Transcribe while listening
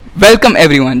Welcome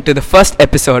everyone to the first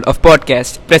episode of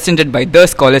podcast presented by The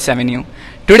Scholars Avenue.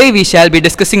 Today we shall be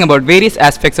discussing about various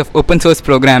aspects of open source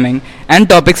programming and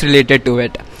topics related to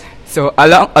it. So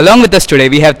along with us today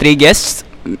we have three guests,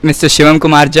 Mr. Shivam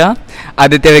Kumar Jha,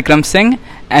 Aditya Vikram Singh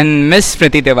and Ms.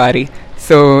 Smriti Tiwari.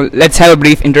 So let's have a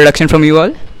brief introduction from you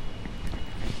all.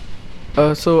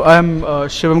 So I am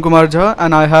Shivam Kumar Jha,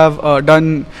 and I have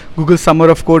done Google Summer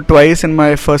of Code twice in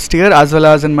my first year as well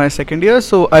as in my second year.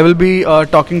 So I will be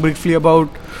talking briefly about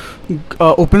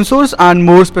open source and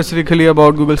more specifically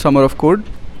about Google Summer of Code.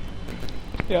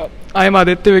 Yeah, I am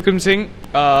Aditya Vikram Singh,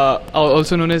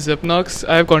 also known as Zipnox.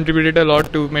 I have contributed a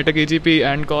lot to MetaKGP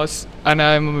and COS, and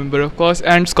I am a member of COS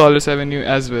and Scholars Avenue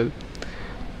as well.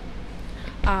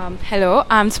 Hello,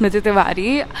 I'm Smriti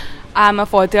Tiwari. I'm a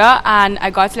fourth year and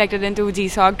I got selected into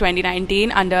GSOC 2019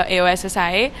 under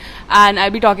AOSSI, and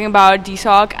I'll be talking about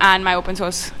GSOC and my open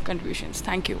source contributions.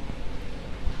 Thank you.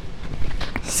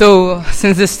 So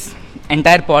since this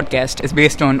entire podcast is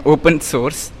based on open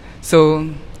source, so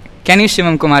can you,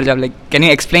 Shivam Kumar Jha, can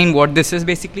you explain what this is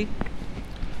basically?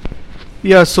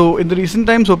 Yeah, so in the recent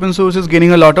times open source is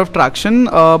gaining a lot of traction,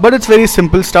 but it's very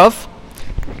simple stuff.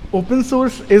 Open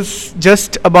source is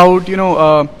just about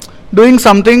doing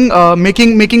something,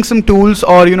 making some tools,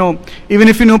 or even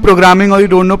if you know programming or you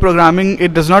don't know programming,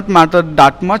 it does not matter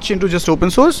that much into just open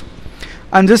source,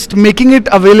 and just making it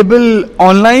available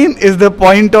online is the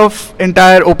point of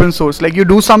entire open source. Like, you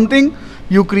do something,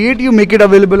 you create, you make it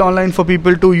available online for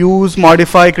people to use,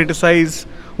 modify, criticize,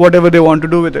 whatever they want to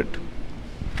do with it.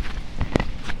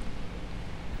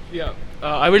 Yeah,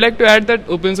 I would like to add that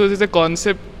open source is a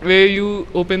concept where you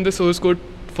open the source code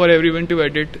for everyone to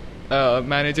edit,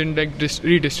 manage and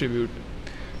redistribute.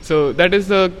 So that is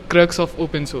the crux of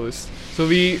open source. So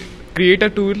we create a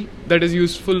tool that is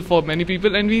useful for many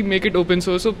people and we make it open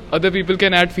source so other people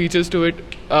can add features to it,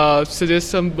 suggest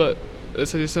some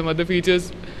other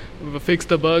features, fix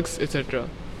the bugs, etc.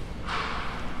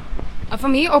 For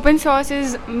me, open source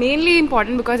is mainly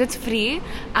important because it's free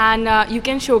and you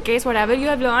can showcase whatever you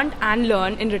have learned and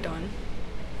learn in return.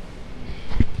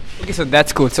 Okay, so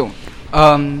that's cool. So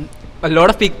a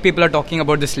lot of people are talking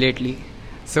about this lately.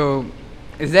 So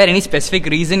is there any specific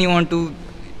reason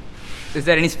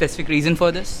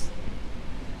for this?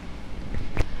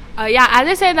 Yeah, as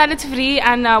I said, that it's free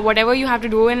and whatever you have to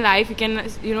do in life, you can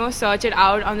search it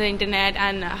out on the internet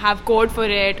and have code for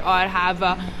it, or have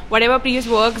whatever previous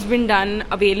work's been done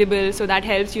available. So that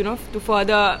helps to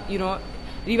further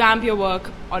revamp your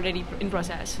work already in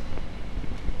process.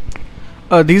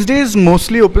 These days,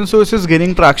 mostly open source is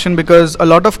gaining traction because a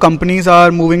lot of companies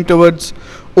are moving towards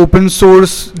open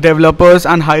source developers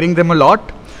and hiring them a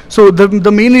lot. So the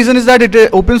main reason is that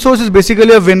open source is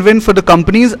basically a win-win for the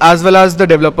companies as well as the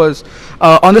developers.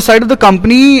 On the side of the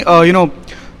company,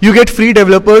 you get free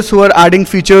developers who are adding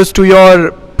features to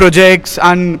your projects,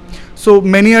 and so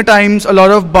many a times a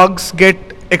lot of bugs get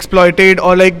exploited,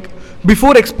 or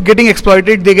before getting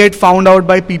exploited, they get found out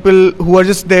by people who are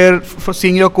just there for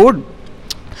seeing your code.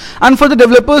 And for the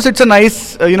developers, it's a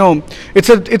nice,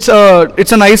 it's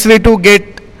a nice way to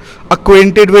get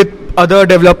acquainted with other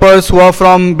developers who are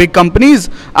from big companies,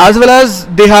 as well as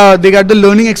they got the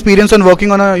learning experience on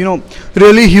working on a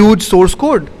really huge source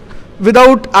code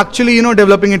without actually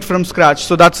developing it from scratch.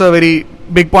 So that's a very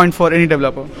big point for any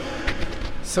developer.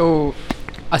 So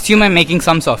assume I'm making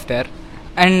some software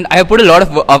and I have put a lot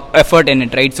of effort in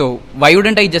it, right? So why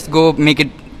wouldn't I just go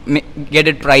get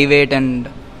it private? And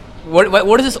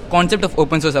what is this concept of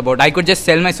open source about? I could just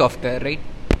sell my software, right?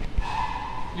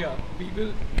 Yeah,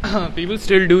 people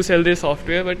still do sell their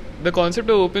software, but the concept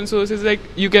of open source is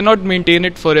you cannot maintain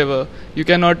it forever. You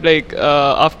cannot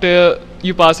after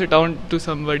you pass it on to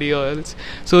somebody else.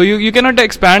 So you cannot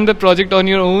expand the project on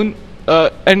your own.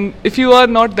 And if you are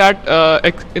not that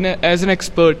as an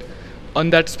expert on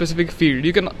that specific field,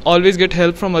 you can always get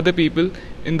help from other people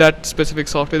in that specific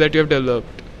software that you have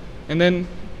developed. And then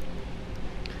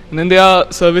there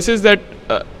are services that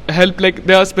help,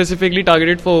 they are specifically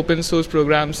targeted for open source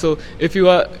programs. So if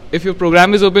your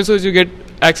program is open source, you get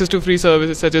access to free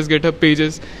services such as GitHub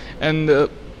Pages and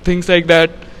things like that.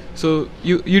 So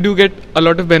you do get a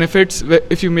lot of benefits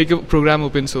if you make a program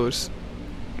open source.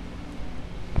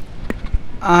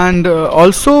 And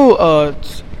also,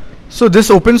 so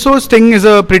this open source thing is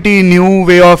a pretty new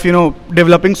way of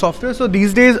developing software. So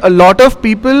these days, a lot of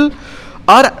people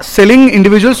are selling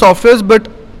individual softwares, but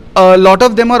a lot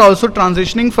of them are also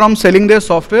transitioning from selling their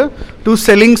software to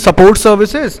selling support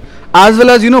services, as well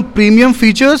as premium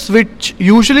features which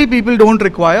usually people don't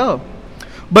require.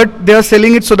 but they are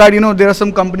selling it so that there are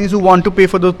some companies who want to pay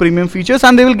for those premium features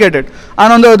and they will get it.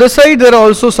 And on the other side, there are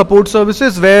also support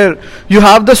services where you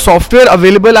have the software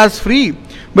available as free,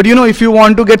 but if you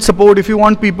want to get support, if you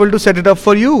want people to set it up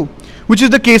for you, which is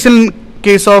the case in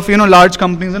case of large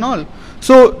companies and all.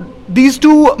 So these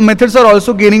two methods are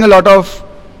also gaining a lot of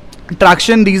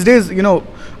traction these days,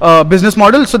 business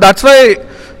models. So that's why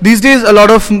these days a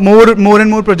lot of more and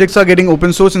more projects are getting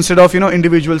open source instead of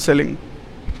individual selling.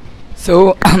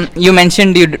 So you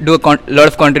mentioned you do a lot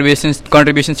of contributions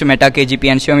to Meta,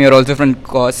 KGP, and Shivam. You're also from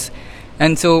COS.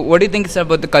 And so, what do you think is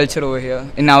about the culture over here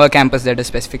in our campus, that is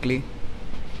specifically?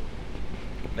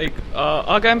 Like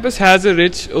our campus has a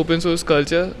rich open source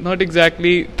culture, not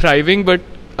exactly thriving, but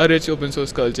a rich open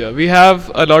source culture. We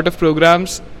have a lot of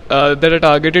programs that are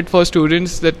targeted for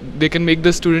students, that they can make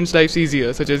the students' lives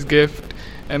easier, such as GIFT,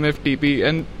 MFTP,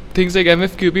 and things like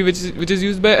MFQP, which is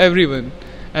used by everyone,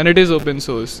 and it is open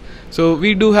source. So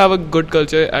we do have a good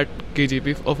culture at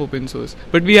KGP of open source,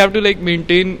 but we have to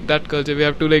maintain that culture. We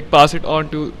have to pass it on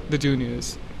to the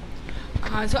juniors.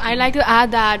 So I'd like to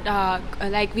add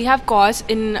that we have COS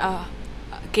in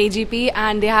KGP,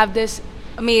 and they have this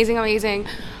amazing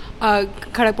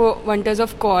Kharagpur Wonders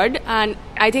of Code, and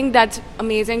I think that's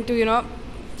amazing to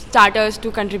starters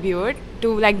to contribute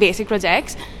to basic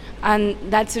projects, and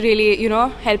that's really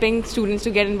helping students to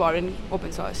get involved in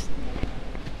open source.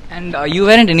 And you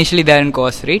weren't initially there in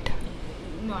COS, right?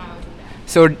 No, I wasn't there.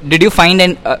 So did you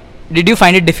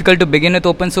find it difficult to begin with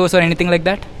open source or anything like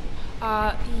that?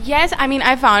 Yes,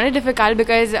 I found it difficult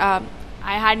because I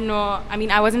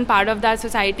wasn't part of that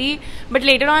society, but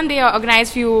later on they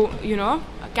organized few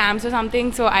camps or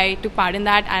something, so I took part in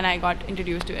that and I got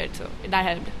introduced to it, so that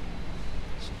helped.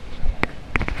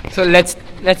 So let's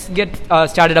get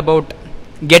started about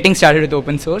getting started with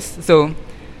open source. So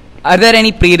are there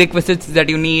any prerequisites that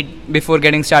you need before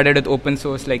getting started with open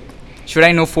source? Like, should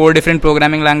I know 4 different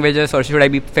programming languages, or should I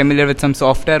be familiar with some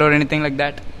software or anything like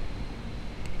that?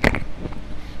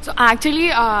 So actually,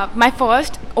 my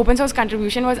first open source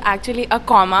contribution was actually a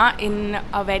comma in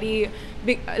a very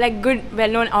big, good,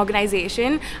 well-known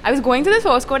organization. I was going through the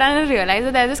source code and I realized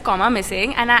that there's this comma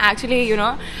missing, and I actually,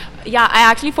 I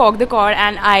actually forked the code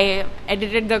and I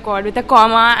edited the code with a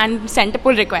comma and sent a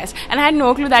pull request. And I had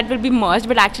no clue that will be merged,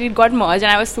 but actually it got merged,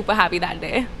 and I was super happy that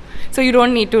day. So you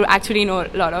don't need to actually know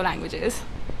a lot of languages.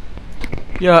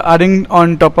 Yeah, adding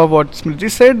on top of what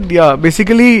Smriti said,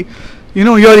 basically,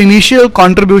 your initial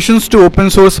contributions to open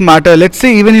source matter. Let's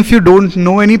say even if you don't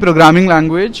know any programming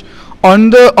language,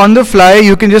 on the fly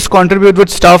you can just contribute with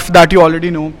stuff that you already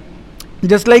know.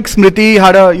 Just like Smriti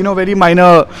had a very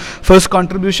minor first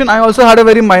contribution, I also had a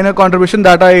very minor contribution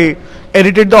that I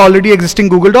edited the already existing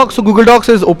Google Docs. So Google Docs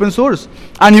is open source,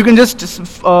 and you can just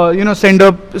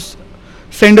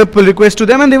send a pull request to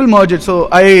them and they will merge it. So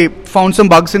I found some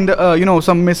bugs in the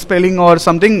some misspelling or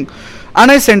something,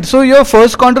 and I sent. So your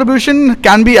first contribution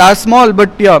can be as small, but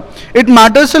it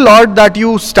matters a lot that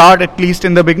you start at least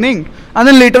in the beginning, and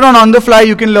then later on the fly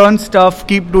you can learn stuff,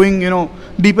 keep doing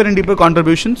deeper and deeper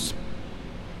contributions.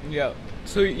 Yeah.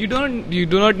 So you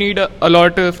do not need a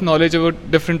lot of knowledge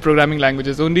about different programming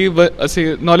languages. Only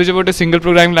knowledge about a single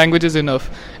programming language is enough.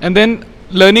 And then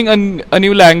learning a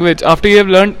new language after you have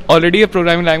learned already a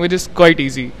programming language is quite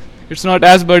easy. It's not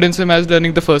as burdensome as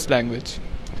learning the first language.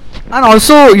 And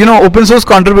also, open source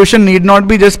contribution need not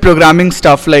be just programming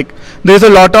stuff. Like there's a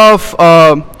lot of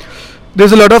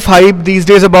hype these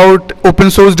days about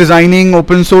open source designing,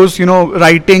 open source,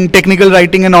 writing, technical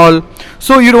writing and all.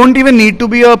 So you don't even need to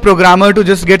be a programmer to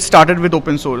just get started with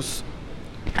open source.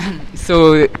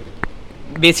 So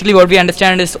basically what we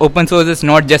understand is open source is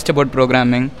not just about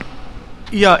programming.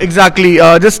 Yeah, exactly.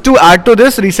 Just to add to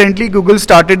this, recently Google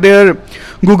started their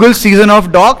Google Season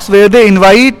of Docs, where they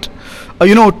invite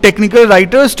technical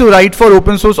writers to write for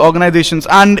open source organizations,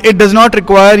 and it does not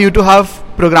require you to have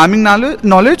programming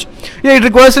knowledge. Yeah, it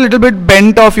requires a little bit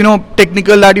bent of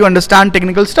technical, that you understand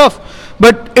technical stuff,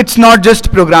 but it's not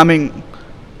just programming.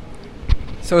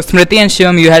 So Smriti and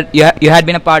Shivam, you had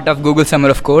been a part of Google Summer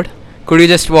of Code. Could you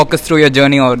just walk us through your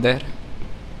journey over there?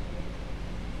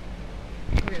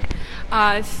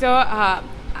 I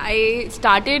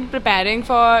started preparing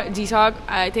for GSOC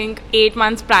I think 8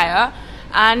 months prior,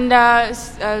 and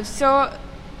so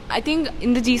I think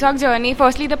in the GSOC journey,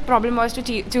 firstly the problem was to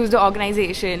choose the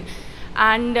organization,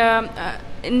 and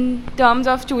in terms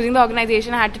of choosing the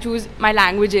organization, I had to choose my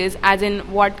languages, as in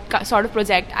what sort of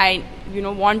project I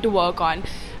want to work on.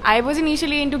 I was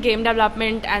initially into game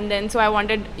development, and then so I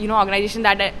wanted organization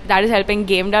that is helping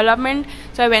game development.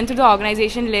 So I went through the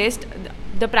organization list,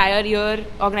 the prior year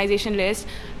organization list,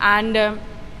 and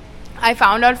I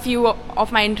found out few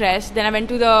of my interests. Then I went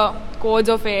to the codes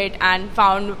of it and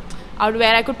found out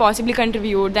where I could possibly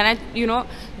contribute. Then I,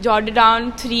 jotted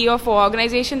down 3 or 4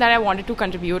 organizations that I wanted to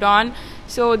contribute on.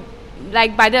 So,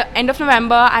 like by the end of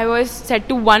November, I was set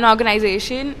to one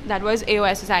organization, that was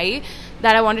AOSSI,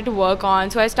 that I wanted to work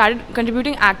on. So I started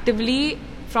contributing actively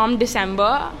from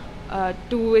December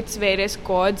to its various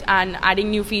codes and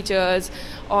adding new features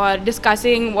or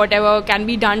discussing whatever can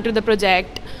be done to the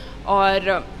project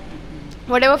or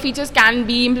whatever features can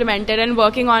be implemented, and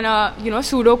working on a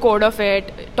pseudo code of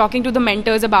it, talking to the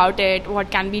mentors about it,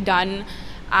 what can be done,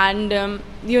 and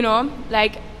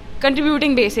like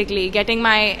contributing, basically getting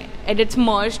my edits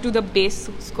merged to the base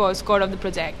code of the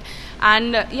project.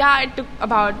 And it took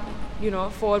about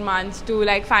 4 months to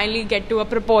like finally get to a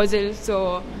proposal.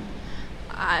 So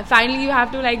finally you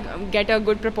have to like get a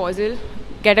good proposal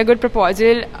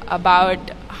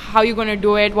about how you're going to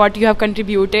do it, what you have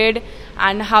contributed,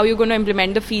 and how you're going to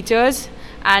implement the features.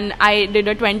 And I did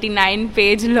a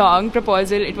 29-page long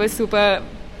proposal. It was super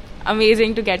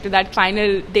amazing to get to that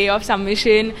final day of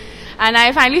submission, and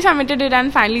I finally submitted it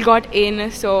and finally got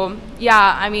in. So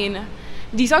yeah, I mean,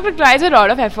 GSOC requires a lot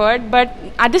of effort, but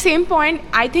at the same point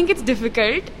I think it's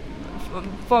difficult.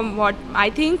 From what I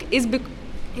think is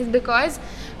because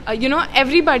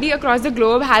everybody across the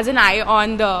globe has an eye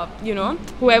on the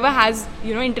whoever has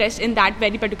interest in that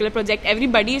very particular project.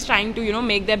 Everybody is trying to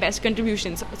make their best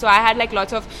contributions. So I had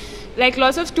lots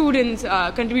of students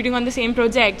contributing on the same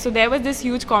project. So there was this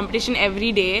huge competition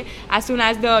every day. As soon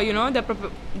as the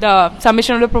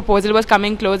submission of the proposal was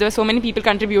coming close, there were so many people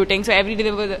contributing. So every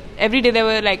day there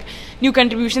were like new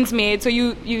contributions made. So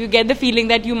you get the feeling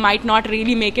that you might not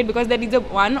really make it because there is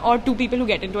 1 or 2 people who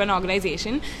get into an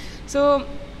organization. So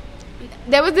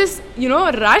there was this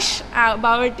rush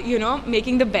about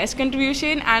making the best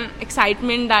contribution and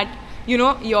excitement that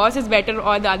yours is better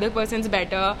or the other person's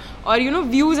better, or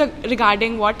views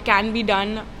regarding what can be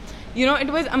done.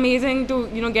 It was amazing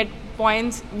to get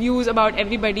points, views about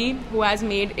everybody who has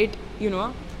made it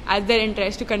as their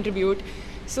interest to contribute.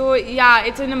 So yeah,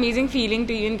 it's an amazing feeling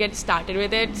to even get started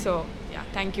with it. So yeah,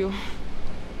 thank you.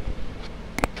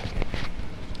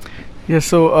 Yes,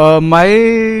 so my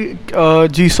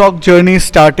GSOC journey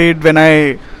started when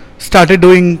I started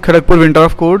doing Kharagpur Winter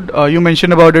of Code. You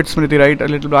mentioned about it, Smriti, right, a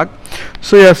little back.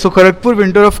 So yeah, so Kharagpur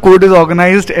Winter of Code is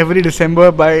organized every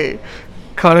December by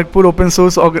Kharagpur Open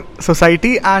Source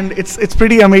Society, and it's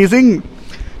pretty amazing.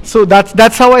 So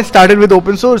that's how I started with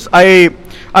open source. I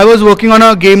was working on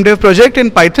a game dev project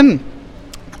in Python,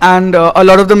 and a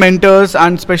lot of the mentors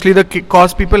and especially the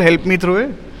cause people helped me through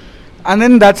it. And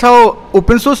then that's how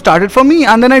open source started for me.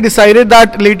 And then I decided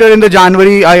that later in the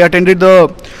January, I attended the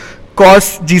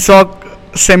COS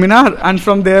GSOC seminar. And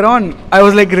from there on, I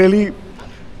was like really...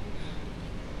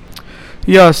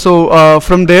 Yeah, so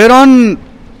from there on,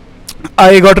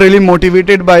 I got really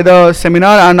motivated by the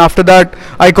seminar. And after that,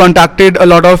 I contacted a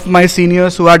lot of my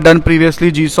seniors who had done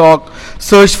previously GSOC,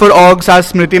 searched for orgs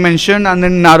as Smriti mentioned, and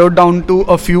then narrowed down to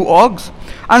a few orgs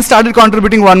and started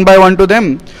contributing one by one to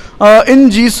them. In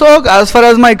GSOC, as far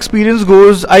as my experience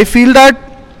goes, I feel that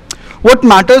what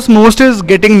matters most is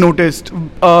getting noticed.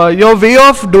 Your way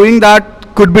of doing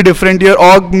that could be different. Your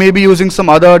org may be using some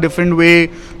other different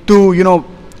way to,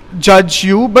 judge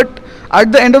you. But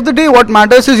at the end of the day, what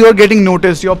matters is you're getting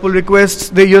noticed. Your pull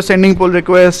requests, you're sending pull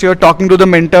requests, you're talking to the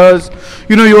mentors,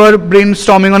 you're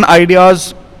brainstorming on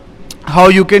ideas, how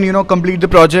you can, complete the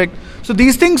project. So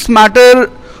these things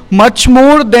matter much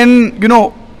more than,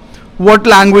 what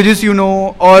languages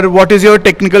or what is your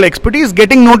technical expertise.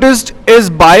 Getting noticed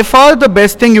is by far the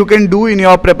best thing you can do in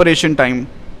your preparation time.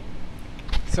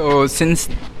 So since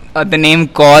the name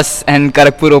COS and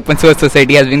Kharagpur Open Source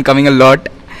Society has been coming a lot,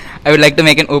 I would like to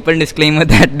make an open disclaimer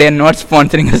that they're not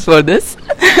sponsoring us for this.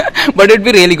 But it'd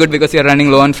be really good because you're running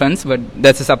low on funds, but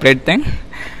that's a separate thing.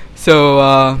 So,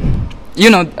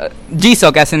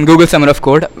 GSOC as in Google Summer of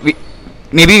Code,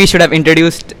 maybe we should have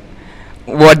introduced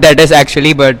what that is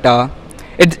actually, but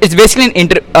it's basically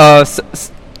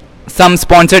some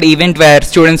sponsored event where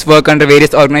students work under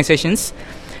various organizations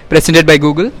presented by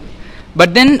Google.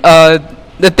 But then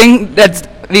the thing that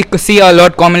we see a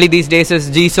lot commonly these days is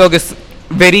GSOC is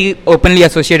very openly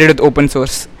associated with open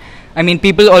source. I mean,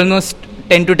 people almost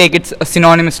tend to take it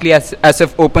synonymously as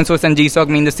if open source and GSOC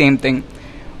mean the same thing.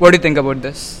 What do you think about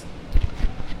this?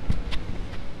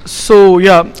 So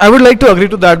yeah, I would like to agree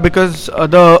to that because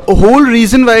the whole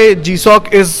reason why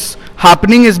GSOC is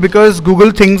happening is because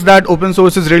Google thinks that open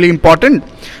source is really important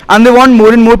and they want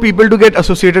more and more people to get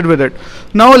associated with it.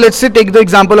 Now let's say take the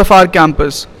example of our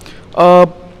campus.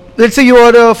 Let's say you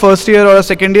are a first year or a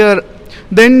second year.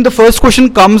 then the first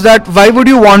question comes that why would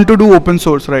you want to do open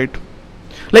source, right?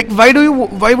 Like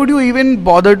why would you even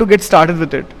bother to get started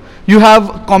with it? You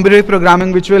have competitive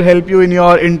programming which will help you in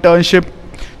your internship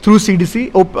through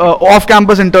CDC.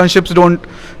 Off-campus internships don't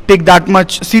take that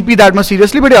much CP that much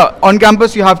seriously, but yeah, on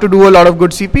campus you have to do a lot of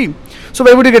good CP. So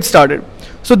where would you get started?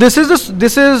 So this is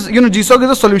GSOC is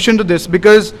a solution to this,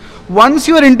 because once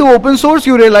you are into open source,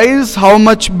 you realize how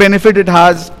much benefit it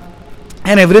has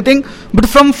and everything. But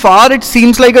from far, it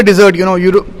seems like a desert.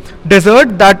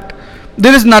 Desert that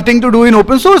there is nothing to do in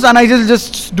open source, and I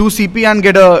just do CP and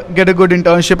get a good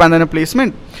internship and then a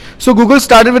placement. So Google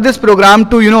started with this program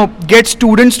to get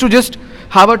students to just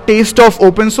have a taste of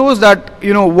open source, that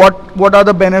what are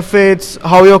the benefits,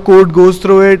 how your code goes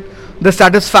through it, the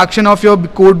satisfaction of your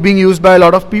code being used by a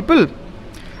lot of people.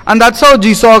 And that's how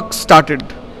GSOC started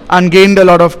and gained a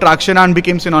lot of traction and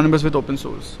became synonymous with open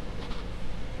source.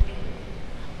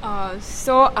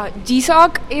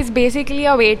 GSOC is basically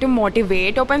a way to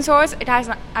motivate open source.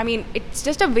 It's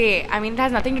just a way. It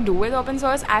has nothing to do with open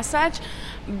source as such.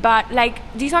 But like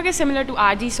GSOC is similar to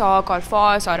RGSOC or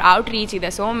FOSS or Outreach.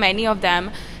 There's so many of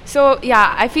them. So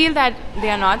yeah, I feel that they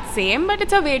are not same, but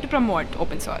it's a way to promote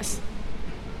open source.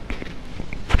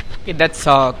 Okay, that's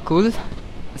cool.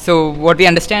 So what we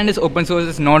understand is open source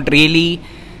is not really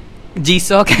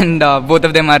GSOC, and both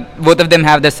of them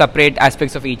have the separate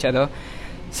aspects of each other.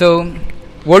 So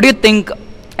what do you think?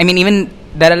 Even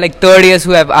there are like third years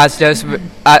who have asked us.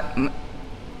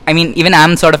 Even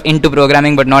I'm sort of into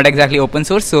programming, but not exactly open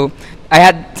source. So I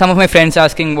had some of my friends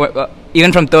asking,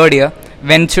 even from third year,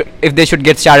 if they should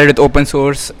get started with open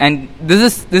source. And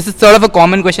this is sort of a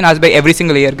common question asked by every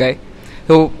single year guy.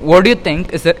 So what do you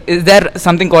think? Is there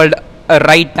something called a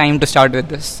right time to start with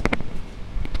this?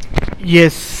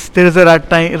 Yes, there is a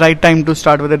right time to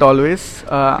start with it always,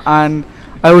 and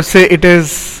I would say it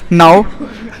is now,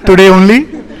 today only.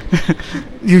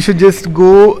 You should just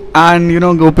go and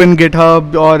open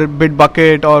GitHub or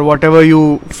Bitbucket or whatever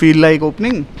you feel like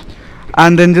opening,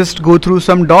 and then just go through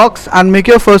some docs and make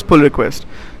your first pull request.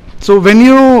 So when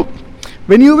you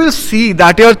will see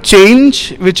that your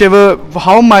change,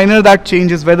 how minor that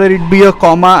change is, whether it be a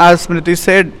comma as Smriti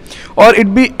said, or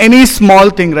it be any small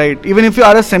thing, right? Even if you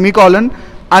add a semicolon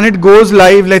and it goes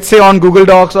live, let's say on Google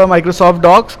Docs or Microsoft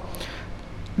Docs,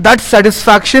 that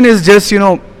satisfaction is just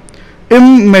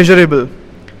immeasurable.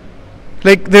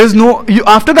 Like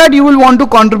after that you will want to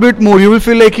contribute more. You will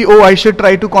feel like, I should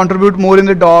try to contribute more in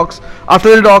the docs.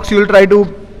 After the docs you will try to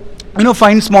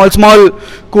find small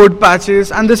code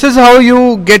patches, and this is how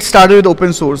you get started with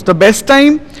open source. The best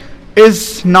time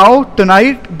is now,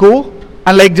 tonight. Go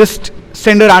and just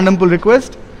send a random pull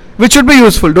request, which should be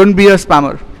useful. Don't be a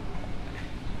spammer.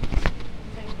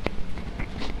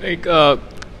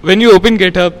 When you open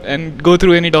GitHub and go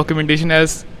through any documentation,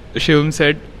 as Shivam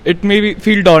said, it may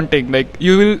feel daunting. Like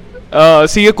you will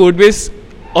see a code base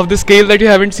of the scale that you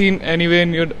haven't seen anywhere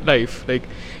in your life. Like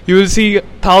you will see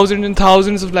thousands and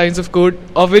thousands of lines of code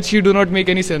of which you do not make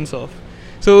any sense of.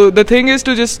 So the thing is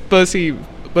to just persevere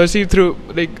through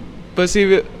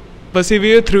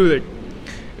it.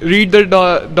 Read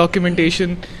the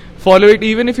documentation, follow it.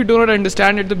 Even if you do not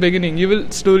understand at the beginning, you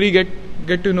will slowly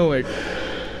get to know it.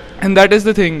 And that is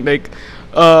the thing.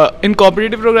 In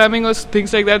competitive programming or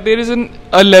things like that, there is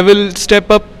a level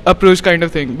step up approach kind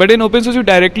of thing. But in open source, you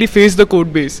directly face the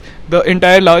code base, the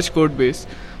entire large code base.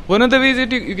 One of the ways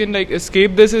that you can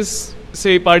escape this is,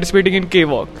 say, participating in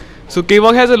KWalk. So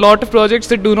KWalk has a lot of projects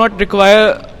that do not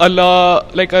require a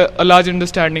large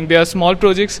understanding. They are small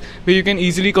projects where you can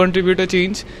easily contribute a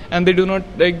change, and they do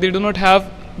not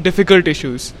have difficult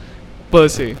issues per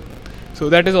se. So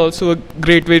that is also a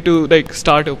great way to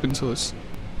start open source.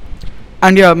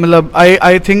 And yeah,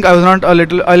 I think I was not a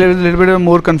little bit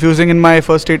more confusing in my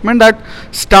first statement. That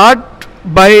start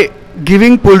by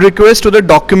giving pull requests to the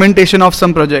documentation of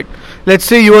some project. Let's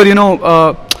say you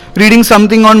are reading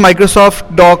something on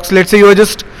Microsoft Docs. Let's say you're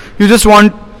just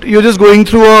going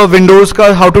through a Windows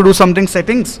how to do something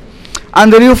settings,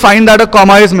 and then you find that a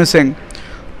comma is missing.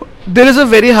 There is a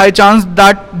very high chance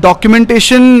that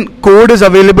documentation code is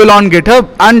available on GitHub,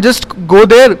 and just go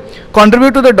there,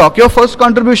 contribute to the doc. Your first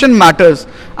contribution matters,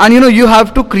 and you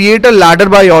have to create a ladder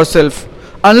by yourself.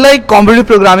 Unlike competitive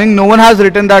programming, no one has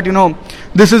written that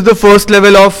this is the first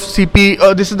level of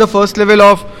CP, this is the first level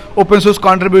of open source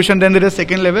contribution, then there is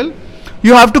second level.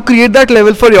 You have to create that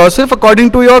level for yourself according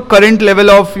to your current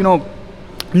level of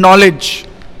knowledge.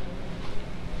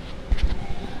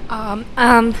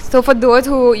 So for those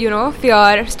who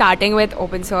fear starting with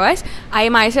open source, I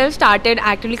myself started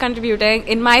actively contributing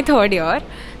in my third year.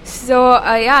 So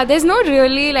yeah, there's no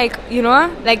really like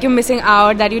like you're missing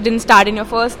out that you didn't start in your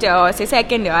first year or say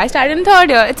second year. I started in third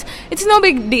year. It's no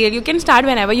big deal. You can start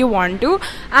whenever you want to.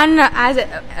 And as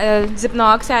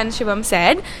Zipnox and Shivam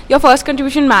said, your first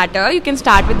contribution matter. You can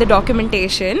start with the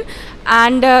documentation,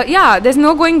 and yeah, there's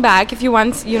no going back. If you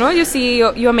once you see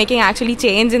you're making actually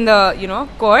change in the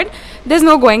code, there's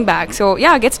no going back. So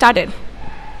yeah, get started.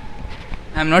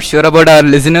 I'm not sure about our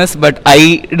listeners, but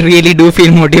I really do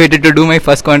feel motivated to do my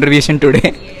first contribution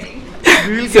today.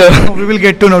 We will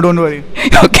get to know, don't worry.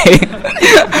 Okay.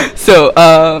 So,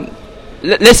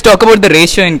 let's talk about the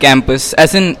ratio in campus.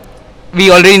 As in,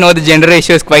 we already know the gender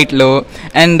ratio is quite low.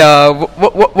 And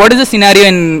what is the scenario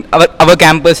in our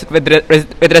campus with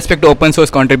respect to open source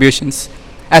contributions?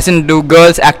 As in, do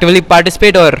girls actively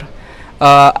participate, or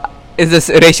is this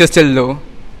ratio still low?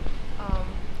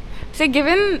 So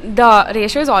given the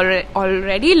ratio is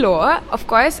already lower, of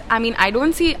course, I mean, I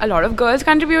don't see a lot of girls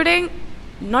contributing,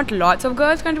 not lots of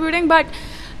girls contributing, but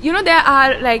there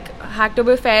are like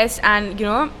Hacktober Fest and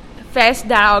fests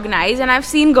that are organized, and I've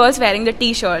seen girls wearing the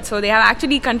t-shirts, so they have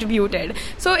actually contributed.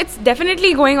 So it's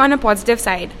definitely going on a positive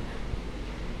side.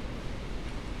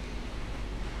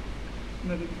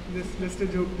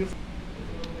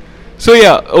 So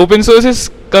yeah, open source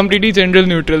is completely gender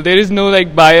neutral. There is no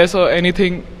like bias or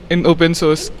anything in open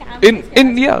source.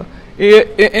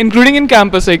 Including in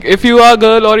campus. Like if you are a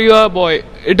girl or you are a boy,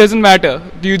 it doesn't matter.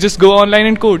 You just go online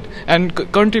and code and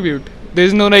contribute. There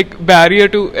is no like barrier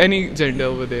to any gender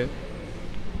over there.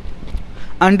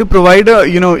 And to provide a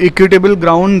equitable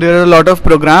ground, there are a lot of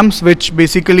programs which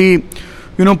basically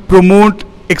promote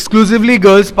exclusively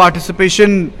girls'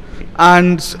 participation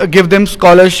and give them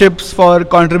scholarships for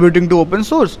contributing to open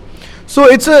source. So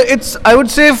it's I would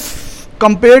say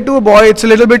compared to a boy, it's a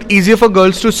little bit easier for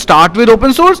girls to start with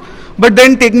open source, but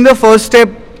then taking the first step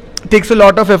takes a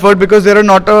lot of effort, because there are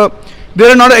not a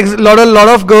lot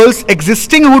of girls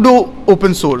existing who do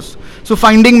open source. So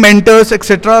finding mentors,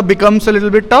 etc., becomes a little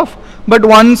bit tough. But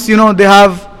once they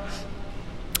have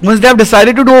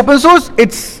decided to do open source,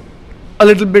 it's a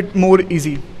little bit more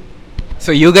easy.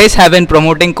 So you guys have been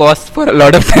promoting costs for a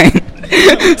lot of time.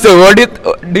 So what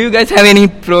do you guys have any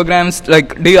programs,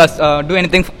 like do you do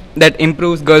anything that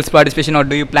improves girls' participation, or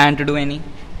do you plan to do any?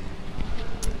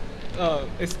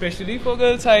 Especially for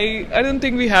girls, I don't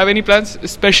think we have any plans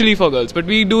especially for girls, but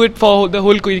we do it for the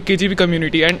whole KGB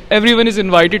community, and everyone is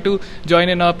invited to join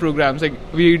in our programs. Like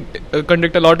we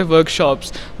conduct a lot of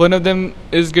workshops. One of them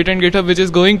is Git and GitHub, which is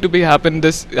going to be happening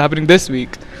this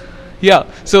week. Yeah,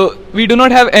 so we do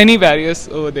not have any barriers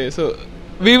over there. So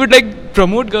we would like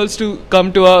promote girls to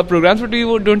come to our programs, but we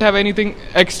don't have anything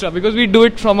extra because we do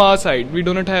it from our side. We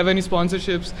do not have any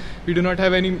sponsorships. We do not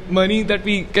have any money that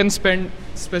we can spend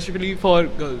specifically for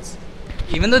girls.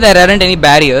 Even though there aren't any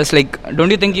barriers, like,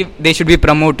 don't you think they should be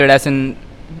promoted, as in,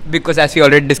 because as we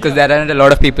already discussed, there aren't a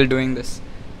lot of people doing this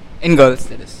in girls,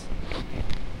 that is.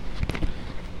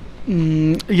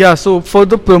 Yeah, so for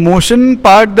the promotion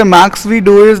part, the max we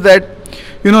do is that,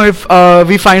 if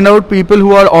we find out people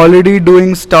who are already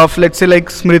doing stuff, let's say like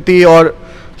Smriti or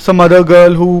some other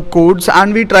girl who codes,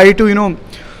 and we try to,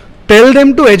 tell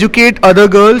them to educate other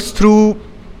girls through,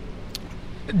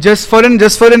 just for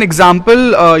an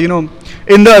example,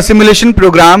 in the assimilation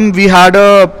program, we had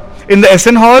in the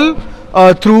SN Hall,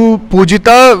 through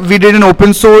Pujita, we did an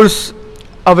open source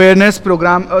awareness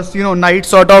program, night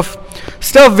sort of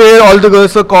stuff where all the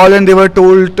girls were called and they were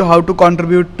told how to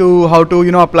contribute to, how to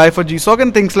apply for GSOC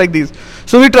and things like these.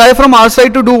 So we try from our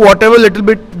side to do whatever little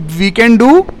bit we can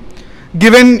do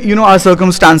given our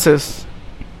circumstances.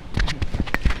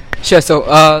 Sure. So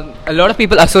a lot of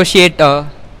people associate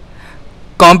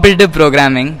competitive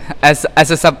programming as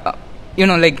a sub,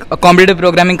 like a competitive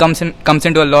programming comes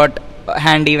into a lot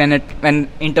handy when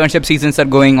internship seasons are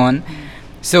going on.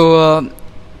 So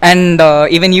and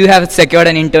even you have secured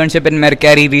an internship in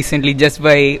Mercari recently just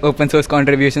by open source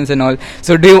contributions and all.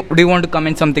 So do you want to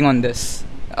comment something on this?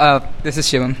 This is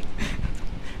Shivam.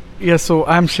 Yes, so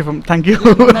I am Shivam. Thank you.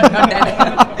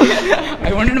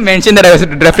 I wanted to mention that I was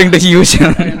referring to you,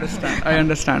 Shivam. I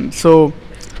understand. So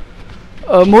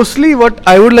mostly what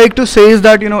I would like to say is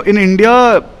that in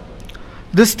India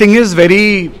this thing is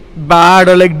very bad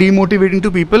or like demotivating to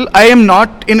people. I am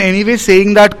not in any way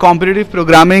saying that competitive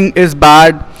programming is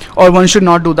bad or one should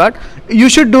not do that. You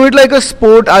should do it like a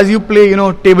sport, as you play,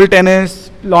 table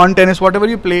tennis, lawn tennis, whatever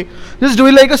you play. Just do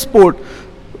it like a sport.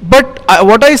 But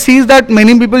what I see is that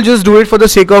many people just do it for the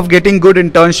sake of getting good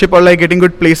internship or like getting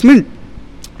good placement.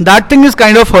 That thing is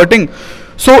kind of hurting.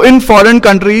 So in foreign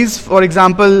countries, for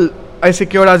example, I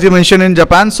secured, as you mentioned, in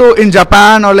Japan. So in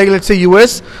Japan, or like let's say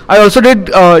US, I also did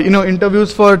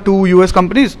interviews for 2 US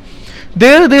companies.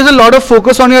 There's a lot of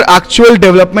focus on your actual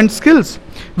development skills,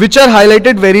 which are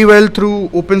highlighted very well through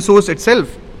open source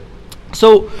itself.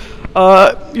 So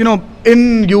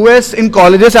in US, in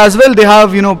colleges as well, they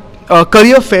have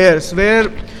career fairs where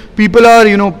people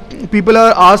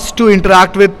are asked to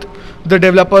interact with the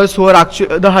developers who are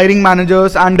actually the hiring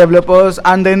managers and developers,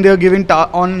 and then they are given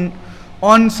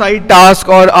on-site task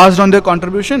or asked on their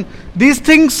contribution. These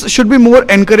things should be more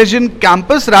encouraged in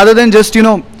campus rather than just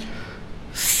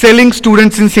selling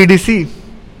students in CDC,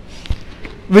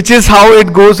 which is how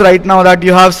it goes right now, that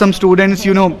you have some students,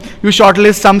 you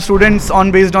shortlist some students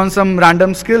based on some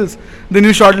random skills, then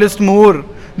you shortlist more,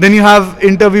 then you have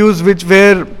interviews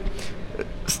where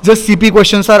just CP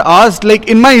questions are asked. Like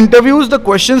in my interviews, the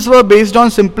questions were based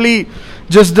on simply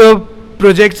just the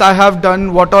projects I have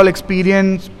done, what all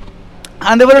experience,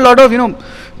 and there were a lot of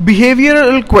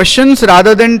behavioral questions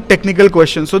rather than technical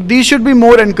questions. So these should be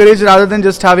more encouraged rather than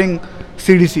just having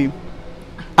CDC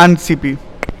and CP.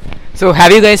 So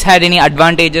have you guys had any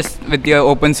advantages with your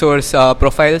open source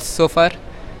profiles so far?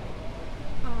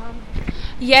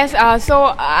 Yes,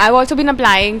 so I've also been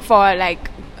applying for like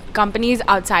companies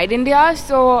outside India.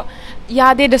 So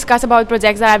yeah, they discuss about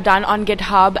projects that I've done on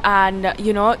GitHub, and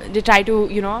they try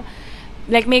to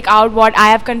like make out what I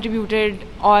have contributed,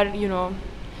 or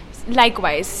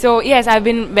likewise. So yes, I've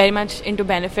been very much into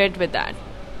benefit with that.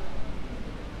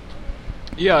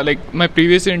 Yeah, like my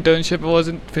previous internship was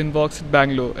in Finbox at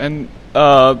Bangalore, and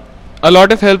a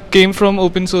lot of help came from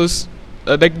open source.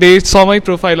 Like they saw my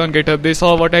profile on GitHub, they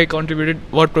saw what I contributed,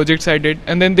 what projects I did,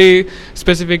 and then they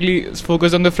specifically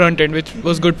focused on the front end, which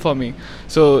was good for me.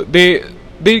 So they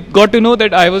got to know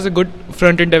that I was a good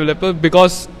front end developer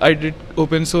because I did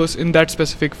open source in that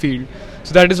specific field.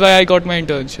 So that is why I got my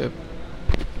internship.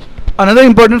 Another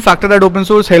important factor that open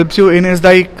source helps you in is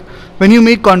like when you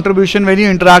make contribution, when you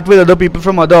interact with other people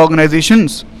from other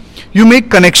organizations, you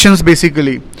make connections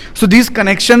basically. So these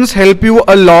connections help you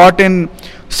a lot in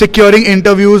securing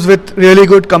interviews with really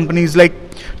good companies. Like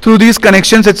through these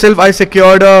connections itself, I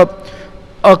secured a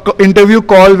interview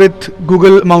call with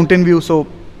Google Mountain View. So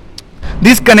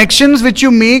these connections which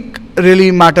you make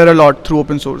really matter a lot through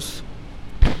open source.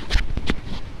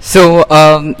 So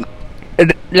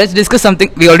let's discuss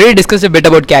something. We already discussed a bit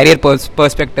about career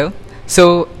perspective.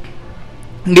 So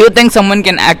do you think someone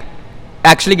can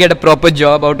actually get a proper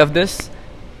job out of this,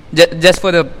 just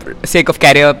for the sake of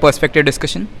career perspective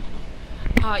discussion?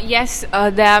 Yes,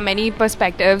 there are many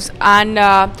perspectives, and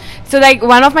so like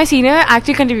one of my senior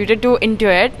actually contributed to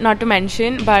Intuit, not to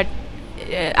mention, but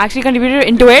actually contributed to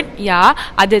Intuit, yeah,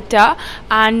 Aditya,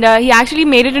 and he actually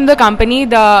made it into the company.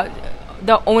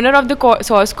 The owner of the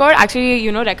source code actually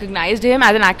recognized him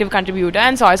as an active contributor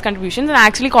and saw his contributions and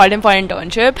actually called him for an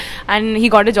internship, and he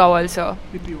got a job also.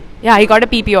 PPO. Yeah, he got a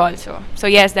PPO also. So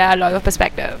yes, there are a lot of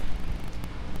perspective.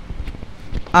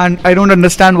 And I don't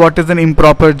understand what is an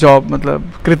improper job, matlab,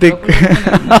 Kritik.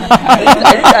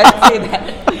 I'll say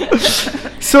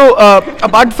that. So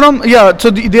apart from there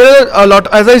are a lot,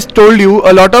 as I told you,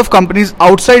 a lot of companies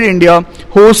outside India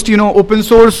host open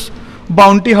source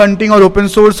bounty hunting or open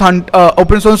source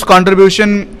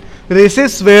contribution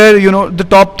races where the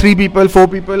top 3 people, 4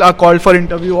 people are called for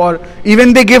interview, or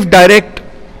even they give direct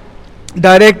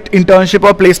internship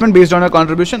or placement based on a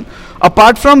contribution.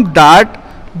 Apart from that,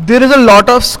 there is a lot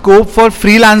of scope for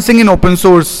freelancing in open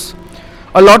source.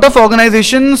 A lot of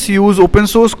organizations use open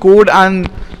source code,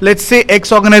 and let's say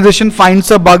X organization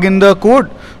finds a bug in the code.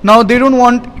 Now they don't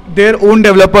want their own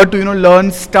developer to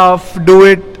learn stuff, do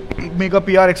it, make a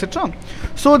PR, etc.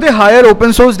 So they hire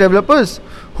open source developers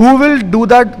who will do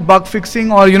that bug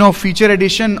fixing or feature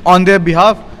addition on their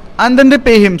behalf, and then they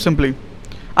pay him simply,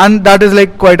 and that is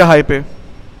like quite a high pay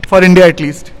for India at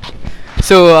least.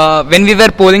 So when we were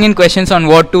polling in questions on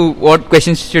what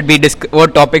questions should be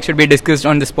what topics should be discussed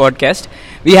on this podcast,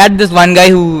 we had this one guy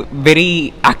who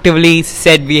very actively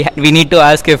said we need to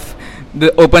ask if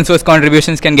the open source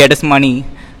contributions can get us money.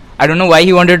 I don't know why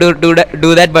he wanted to do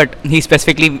that, but he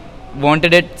specifically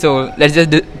wanted it. So let's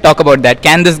just talk about that.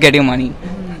 Can this get you money?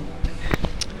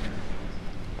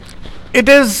 It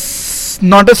is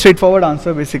not a straightforward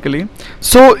answer basically.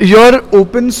 So your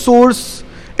open source,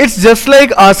 it's just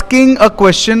like asking a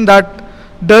question that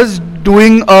does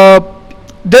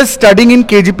studying in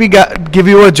KGP give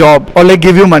you a job or like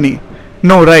give you money?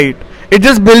 No, right? It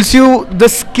just builds you the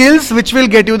skills which will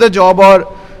get you the job, or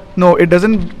no, it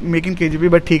doesn't make in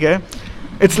KGP, but theek hai.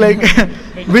 It's like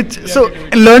which so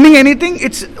learning anything,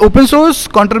 it's open source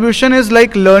contribution is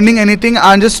like learning anything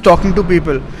and just talking to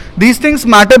people. These things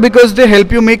matter because they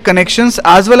help you make connections,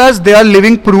 as well as they are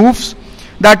living proofs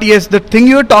that yes, the thing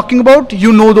you're talking about,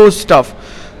 you know those stuff.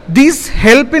 These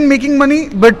help in making money,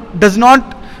 but does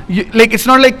not like, it's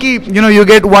not like ki, you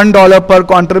get $1 per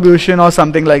contribution or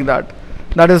something like that.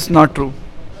 That is not true.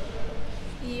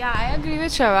 Yeah, I agree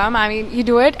with Shivam. I mean, you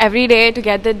do it every day to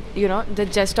get the the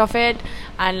gist of it,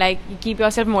 and like you keep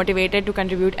yourself motivated to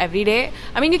contribute every day.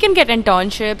 I mean, you can get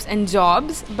internships and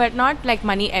jobs, but not like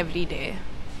money every day.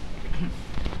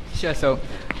 Sure. So,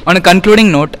 on a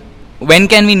concluding note, when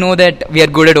can we know that we are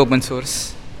good at open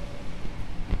source?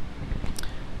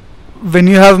 When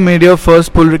you have made your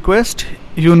first pull request,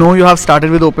 you know you have started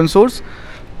with open source,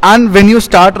 and when you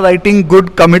start writing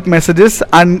good commit messages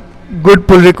and good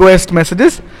pull request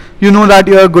messages, you know that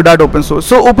you are good at open source.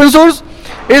 So open source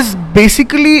is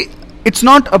basically, it's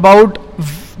not about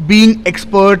being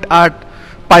expert at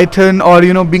Python or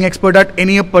being expert at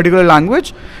any particular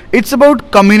language. It's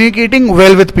about communicating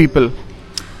well with people.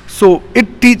 So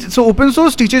so open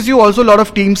source teaches you also a lot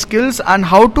of team skills and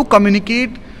how to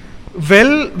communicate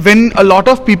well when a lot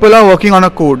of people are working on a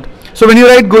code. So when you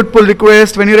write good pull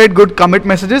requests, when you write good commit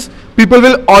messages, people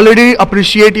will already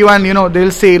appreciate you, and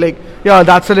they'll say like, yeah,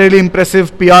 that's a really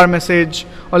impressive PR message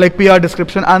or like PR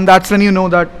description, and that's when you know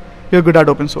that you're good at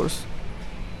open source.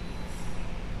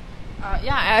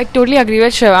 Yeah, I totally agree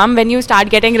with Shivam. When you start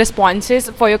getting responses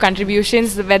for your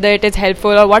contributions, whether it is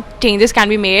helpful or what changes can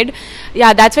be made,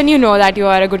 yeah, that's when you know that you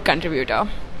are a good contributor.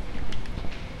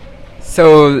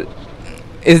 So,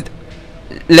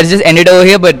 let's just end it over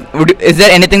here. But is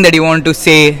there anything that you want to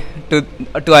say to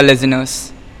our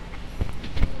listeners?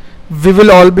 We will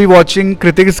all be watching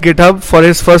Kritik's GitHub for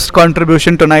his first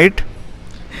contribution tonight.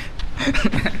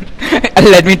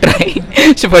 Let me try.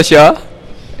 For sure.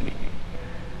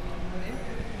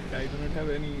 I do not have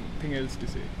anything else to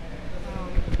say.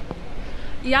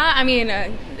 Yeah, I mean,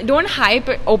 don't hype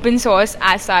open source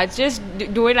as such. Just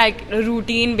do it like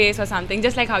routine based or something.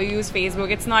 Just like how you use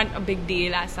Facebook. It's not a big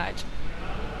deal as such.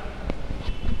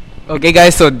 Okay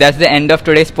guys, so that's the end of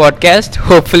today's podcast.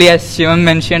 Hopefully, as Shivam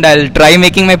mentioned, I'll try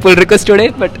making my pull request today,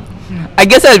 but I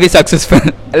guess I'll be successful.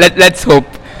 Let's hope.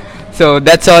 So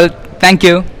that's all. Thank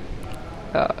you.